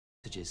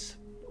messages.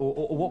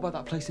 Or what about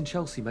that place in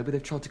Chelsea? Maybe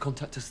they've tried to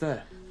contact us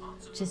there.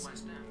 Just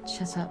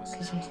shut up,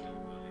 could you?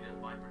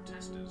 By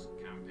protesters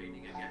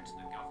campaigning against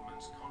the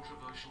government's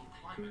controversial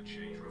climate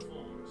change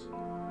reforms.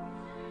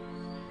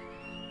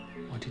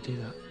 Why'd you do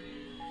that?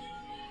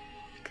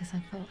 Because I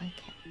felt like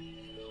it.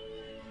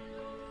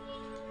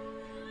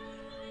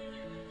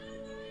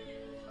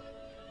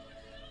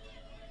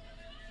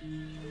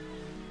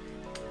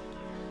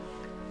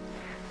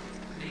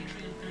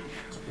 Adrian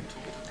Nunez will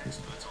talk to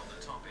experts on the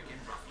topic in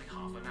roughly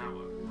half an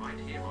hour, right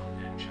here on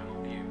N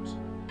Channel News.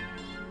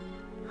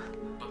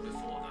 But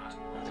before that,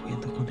 How do we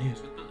end up on here?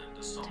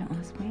 Don't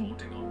ask me.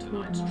 Told them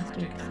last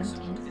week,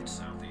 sentence. in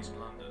southeast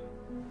London.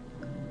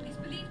 It's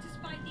believed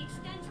despite the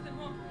extent of the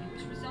robbery,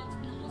 which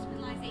resulted in the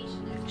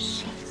hospitalisation of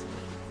Shit.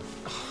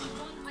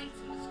 one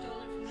item was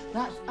stolen from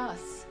That's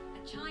us.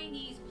 a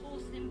Chinese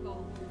porcelain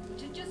bowl,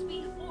 which had just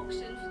been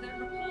auctioned for the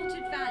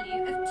reported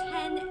value of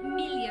 £10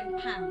 million.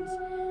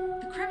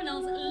 The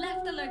criminals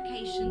left the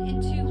location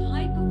in two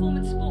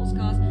high-performance sports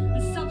cars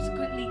and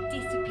subsequently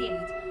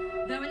disappeared.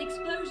 Though an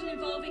explosion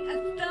involving a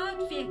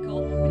third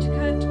vehicle, which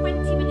occurred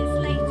 20 minutes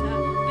later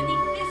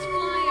beneath this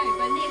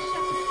flyover near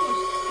Shepherd's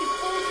Bush, is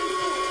also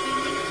thought to be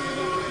linked to the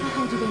robbery.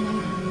 How do they know?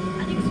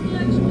 An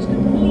explosion which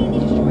completely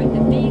destroyed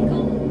the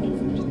vehicle.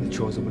 The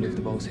choice will believe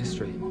the bowl's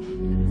history.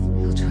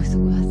 Your choice of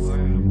words. I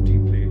am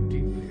deeply,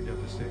 deeply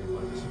devastated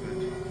by this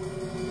event.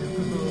 If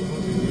the girl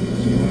was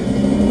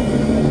in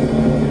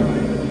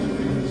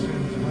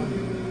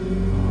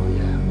Oh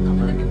yeah, I'm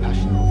very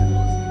compassionate of him.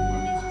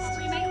 This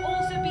robbery may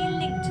also be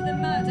linked to the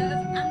murder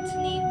of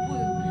Anthony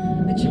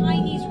Wu, a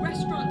Chinese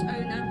restaurant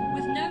owner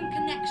with known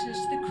connections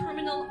to the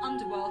criminal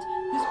underworld,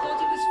 whose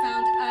body was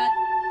found at...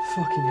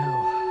 Fucking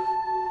hell.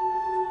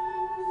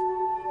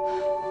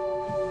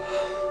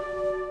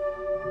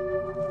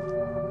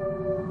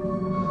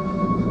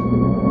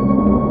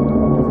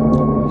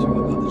 He's right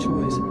about the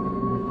choice.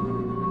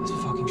 That's for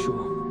fucking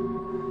sure.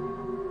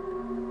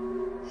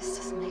 This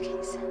doesn't make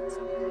any sense.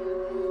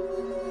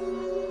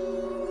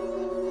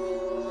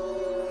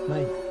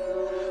 Mate,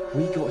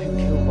 we got him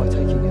killed by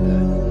taking it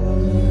there.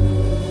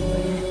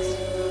 Next,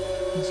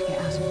 need to get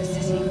out of the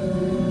city.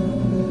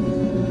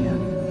 Yeah,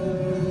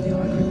 I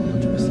agree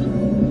 100%.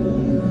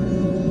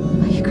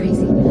 Are you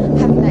crazy?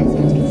 Having that is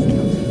going to get us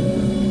killed.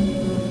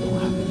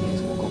 What happened here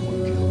is what got Wu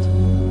killed.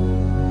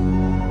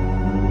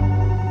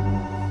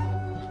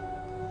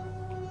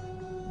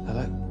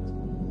 Hello?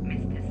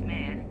 Mr.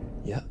 Smith,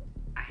 Yeah,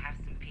 I have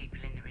some people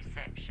in the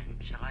reception.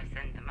 Shall I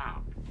send them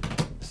up?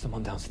 there's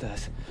someone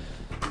downstairs.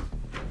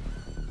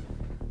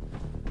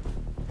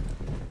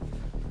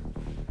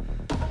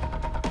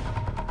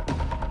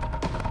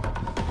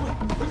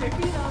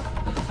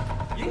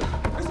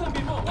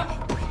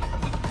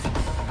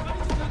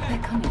 They're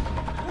coming.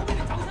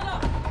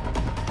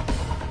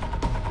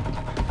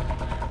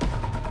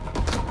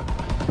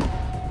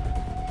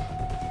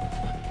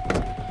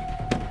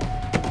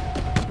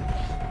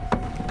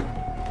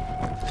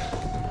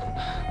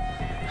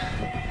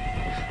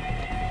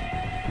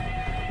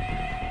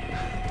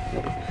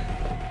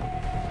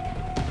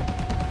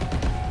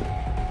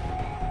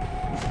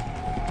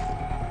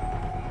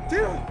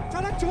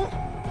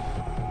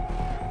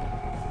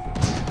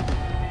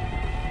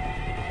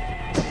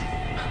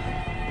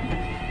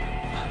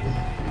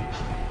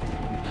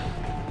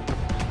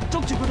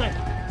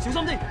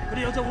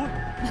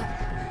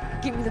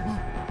 Give me the ball.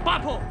 八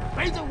婆，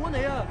俾隻碗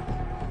你啊！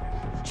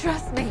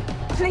 Trust me,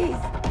 please.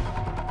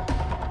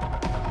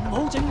 唔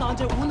好整爛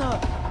隻碗啊！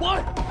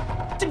喂，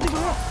接唔接佢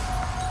啊？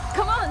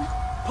 Come on.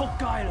 仆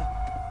街啦！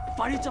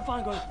快啲執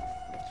翻佢！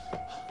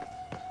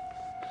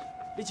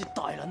呢次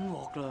大撚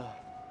鑊啦！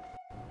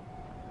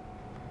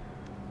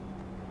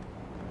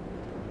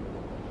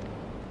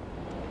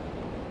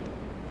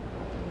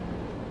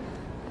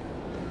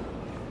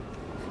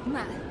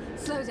 Matt,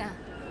 slow down.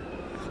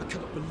 I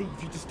cannot believe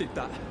you just did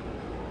that.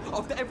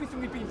 After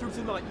everything we've been through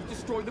tonight, you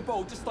destroy the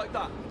bowl just like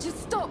that.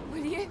 Just stop,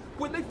 will you?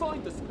 When they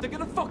find us, they're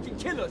gonna fucking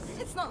kill us.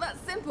 It's not that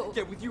simple.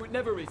 Yeah, with you it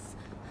never is.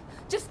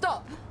 Just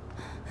stop.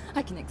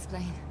 I can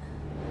explain.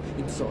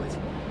 Inside.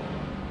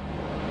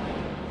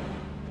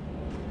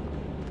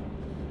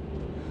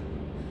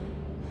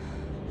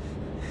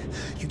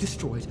 You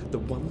destroyed the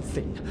one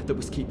thing that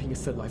was keeping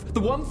us alive. The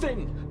one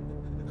thing!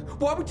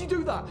 Why would you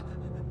do that?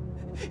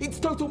 It's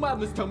total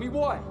madness, tell me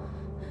why.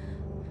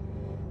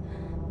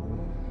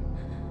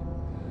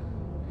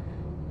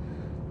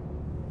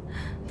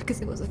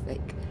 Because it was a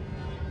fake.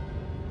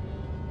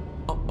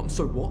 I'm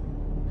so what?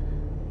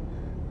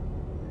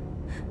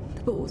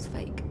 The ball was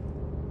fake.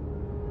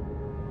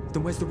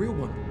 Then where's the real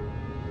one?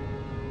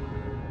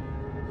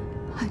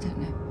 I don't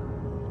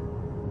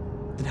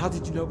know. Then how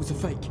did you know it was a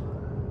fake?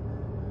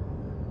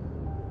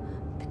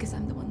 Because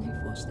I'm the one who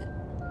forged it.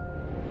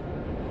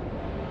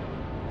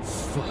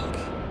 Fuck.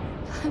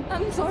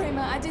 I'm sorry,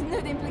 Matt. I didn't know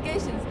the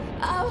implications.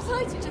 I was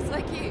lied to just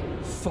like you.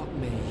 Fuck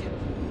me.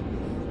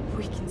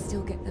 We can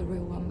still get the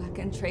real one back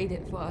and trade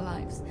it for our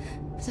lives.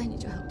 But I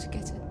need your help to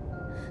get it.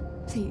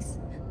 Please,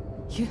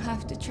 you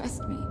have to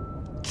trust me.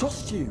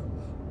 Trust you?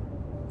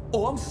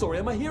 Oh, I'm sorry,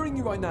 am I hearing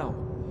you right now?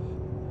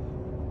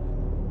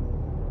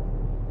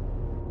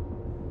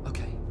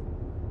 Okay.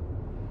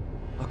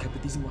 Okay,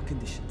 but these are my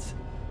conditions.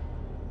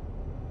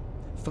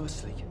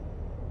 Firstly,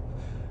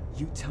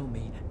 you tell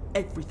me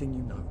everything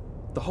you know.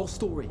 The whole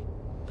story.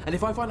 And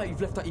if I find out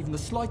you've left out even the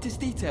slightest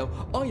detail,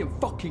 I am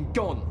fucking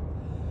gone.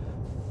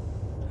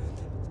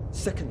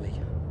 Secondly,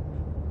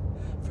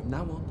 from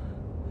now on,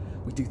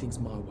 we do things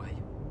my way.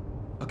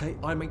 Okay?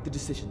 I make the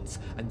decisions,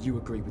 and you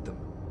agree with them.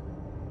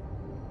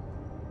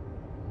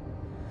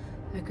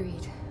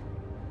 Agreed.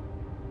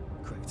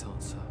 Correct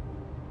answer.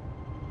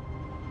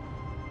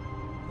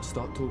 Now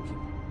start talking.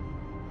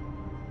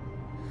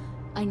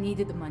 I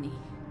needed the money.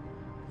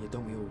 Yeah,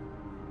 don't we all?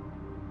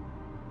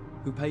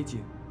 Who paid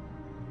you?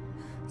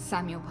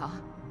 Samuel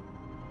Pa.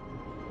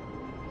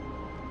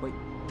 Wait,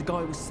 the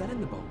guy who was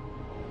selling the bowl?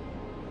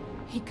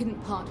 He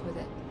couldn't part with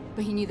it,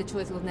 but he knew the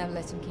Choice would never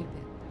let him keep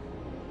it.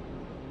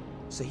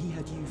 So he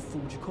had you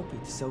forge a copy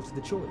to sell to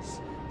the Choice?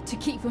 To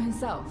keep for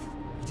himself.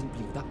 You didn't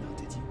believe that now,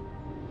 did you?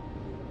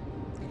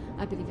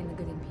 I believe in the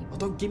good in people. Oh,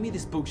 don't give me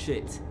this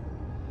bullshit.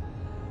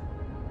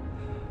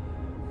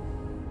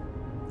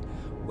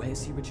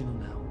 Where's the original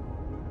now?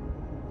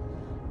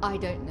 I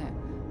don't know.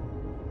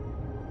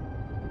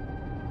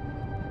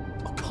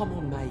 Oh, come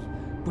on, May.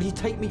 What do you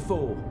take me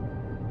for?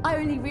 I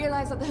only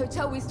realized at the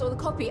hotel we stole the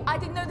copy. I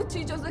didn't know the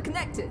two jobs were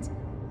connected.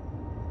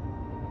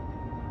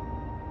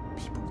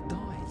 People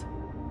died.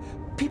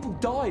 People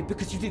died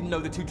because you didn't know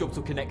the two jobs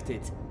were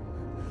connected.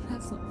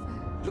 That's not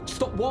fair. Look,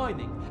 stop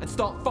whining and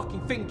start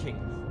fucking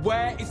thinking.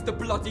 Where is the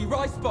bloody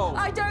rice bowl?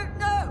 I don't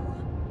know.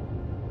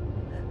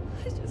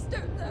 I just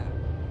don't know.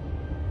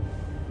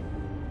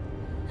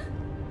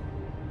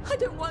 I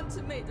don't want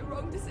to make the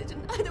wrong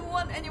decision. I don't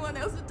want anyone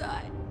else to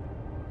die.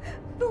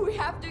 But we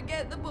have to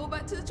get the ball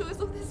back to the Choice,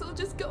 or this will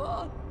just go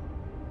on.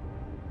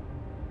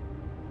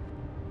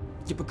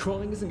 Yeah, but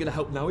crying isn't gonna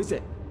help now, is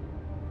it?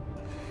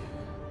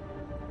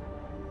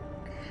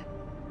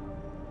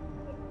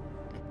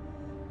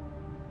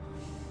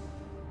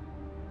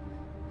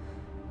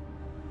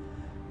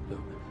 Look.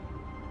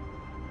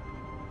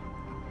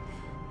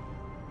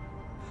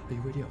 Are you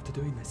really up to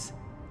doing this?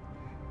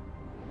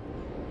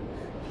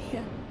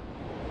 Yeah.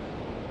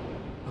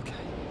 Okay.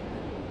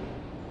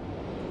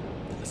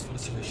 Then let's find a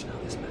solution out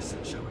of this mess,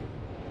 then, shall we?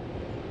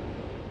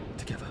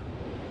 Together.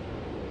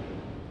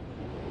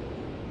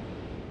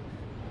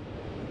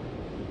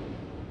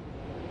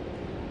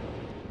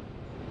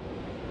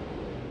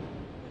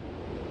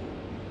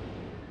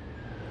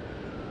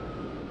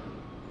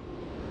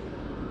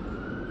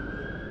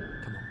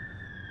 Come on.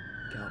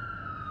 Get up.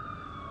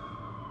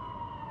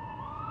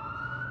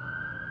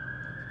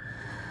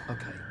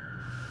 Okay.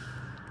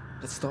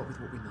 Let's start with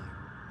what we know.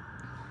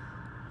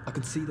 I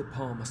can see that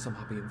Pa must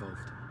somehow be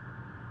involved.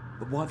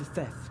 But why the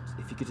theft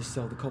if he could just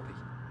sell the copy?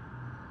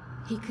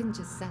 He couldn't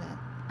just sell it.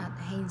 At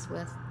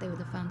Hainsworth, they would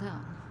have found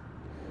out.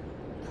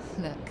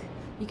 Look,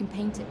 you can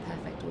paint it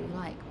perfect all you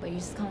like, but you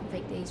just can't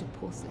fake the age of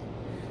porcelain.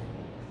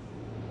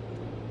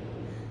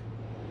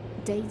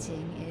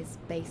 Dating is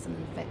based on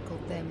an effect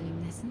called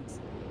thermoluminescence.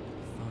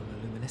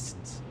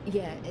 Thermoluminescence?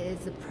 Yeah, it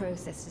is a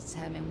process to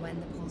determine when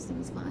the porcelain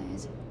was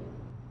fired.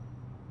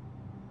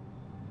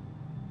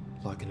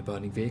 Like in a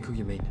burning vehicle,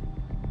 you mean?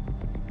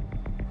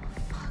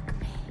 Fuck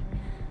me.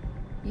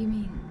 You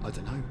mean... I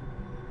don't know.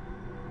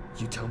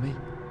 You tell me.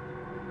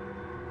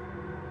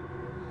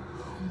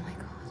 Oh my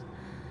god.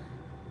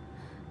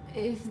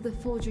 If the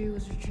forgery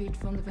was retrieved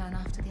from the van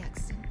after the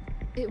accident,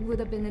 it would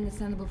have been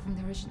indiscernible from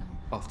the original.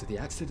 After the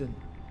accident?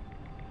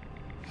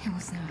 It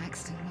was no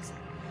accident, was it?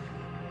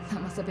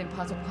 That must have been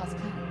part of Pa's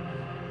plan.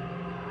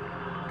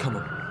 Come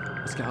on,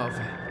 let's get out of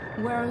here.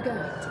 Where are we going?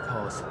 To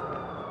Pa's.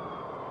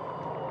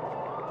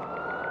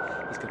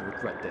 He's going to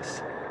regret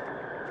this.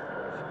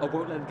 I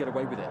won't let him get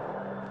away with it.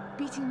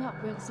 Beating him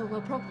up will solve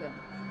our problem.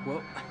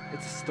 Well,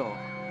 it's a start.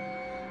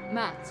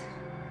 Matt,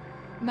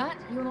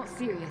 you're not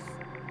serious.